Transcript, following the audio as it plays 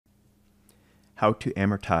How to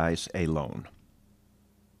amortize a loan.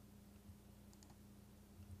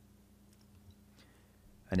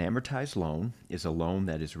 An amortized loan is a loan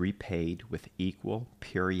that is repaid with equal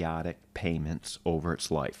periodic payments over its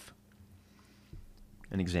life.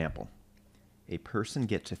 An example: a person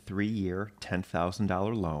gets a 3-year,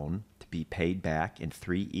 $10,000 loan to be paid back in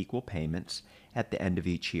 3 equal payments at the end of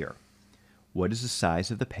each year. What is the size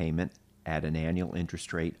of the payment at an annual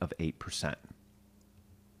interest rate of 8%?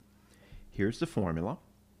 Here's the formula.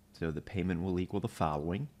 So the payment will equal the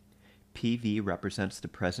following. PV represents the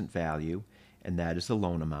present value, and that is the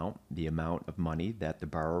loan amount, the amount of money that the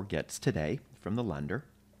borrower gets today from the lender.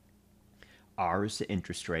 R is the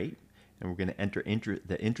interest rate, and we're going to enter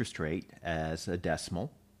the interest rate as a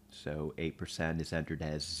decimal. So 8% is entered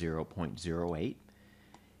as 0.08.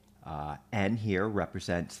 N here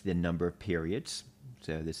represents the number of periods.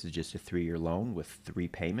 So this is just a 3-year loan with 3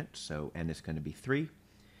 payments, so N is going to be 3.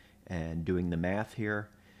 And doing the math here,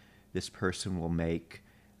 this person will make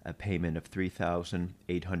a payment of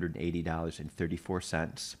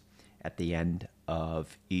 $3,880.34 at the end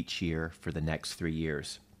of each year for the next 3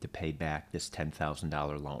 years to pay back this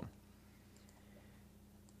 $10,000 loan.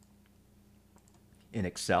 In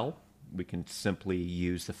Excel, we can simply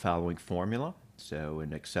use the following formula. So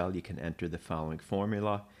in Excel, you can enter the following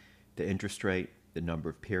formula: the interest rate, the number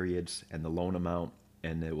of periods, and the loan amount,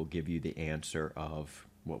 and it will give you the answer of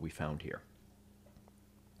what we found here.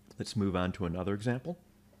 Let's move on to another example.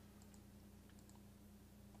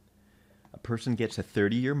 A person gets a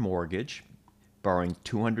 30-year mortgage, borrowing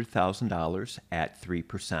 $200,000 at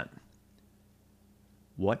 3%.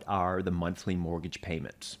 What are the monthly mortgage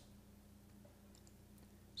payments?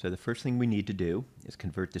 So the first thing we need to do is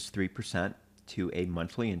convert this 3% to a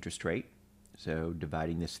monthly interest rate. So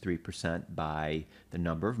dividing this 3% by the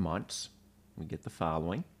number of months, we get the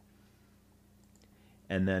following.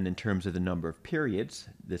 And then in terms of the number of periods,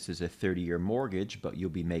 this is a 30-year mortgage, but you'll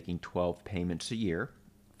be making 12 payments a year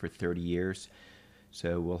for 30 years.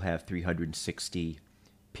 So we'll have 360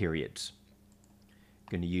 periods.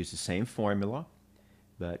 Going to use the same formula,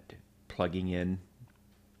 but plugging in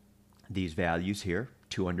these values here.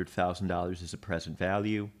 $200,000 is the present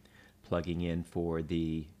value, plugging in for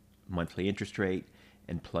the monthly interest rate,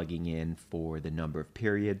 and plugging in for the number of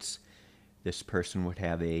periods. This person would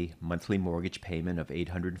have a monthly mortgage payment of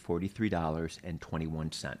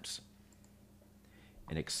 $843.21.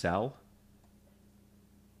 In Excel,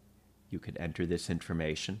 you could enter this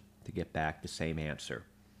information to get back the same answer.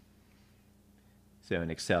 So in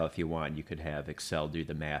Excel, if you want, you could have Excel do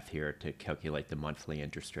the math here to calculate the monthly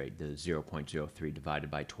interest rate, the 0.03 divided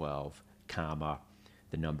by 12, comma,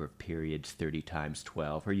 the number of periods, 30 times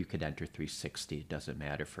 12, or you could enter 360. It doesn't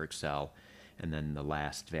matter for Excel. And then the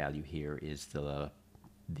last value here is the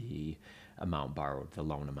amount borrowed, the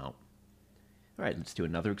loan amount. All right, let's do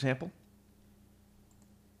another example.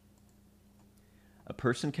 A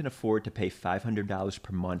person can afford to pay $500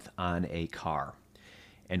 per month on a car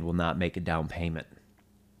and will not make a down payment.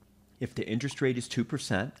 If the interest rate is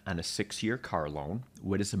 2% on a 6-year car loan,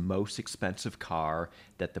 what is the most expensive car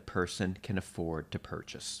that the person can afford to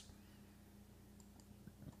purchase?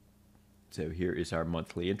 So here is our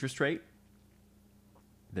monthly interest rate.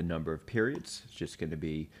 The number of periods is just going to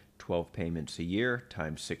be 12 payments a year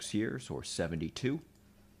times 6 years, or 72.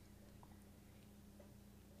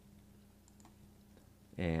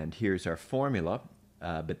 And here's our formula,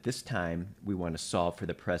 but this time we want to solve for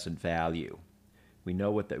the present value. We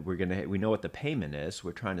know what we know what the payment is.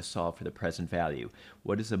 We're trying to solve for the present value.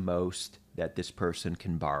 What is the most that this person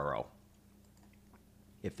can borrow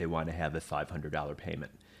if they want to have a $500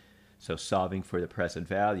 payment? So solving for the present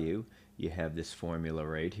value, you have this formula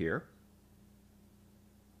right here,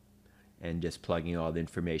 and just plugging all the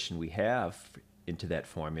information we have into that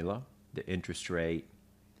formula, the interest rate,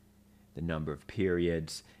 the number of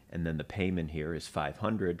periods, and then the payment here is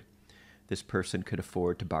 $500. This person could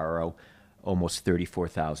afford to borrow almost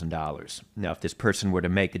 $34,000. Now, if this person were to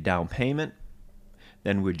make a down payment,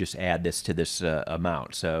 then we'd just add this to this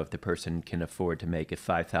amount. So if the person can afford to make a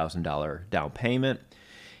 $5,000 down payment,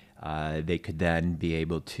 they could then be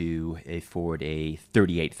able to afford a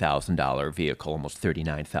 $38,000 vehicle, almost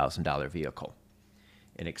 $39,000 vehicle.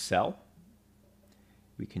 In Excel,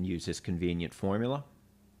 we can use this convenient formula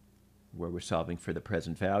where we're solving for the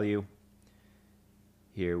present value.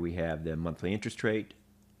 Here we have the monthly interest rate,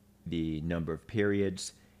 the number of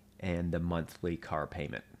periods, and the monthly car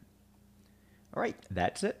payment. All right,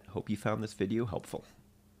 that's it. Hope you found this video helpful.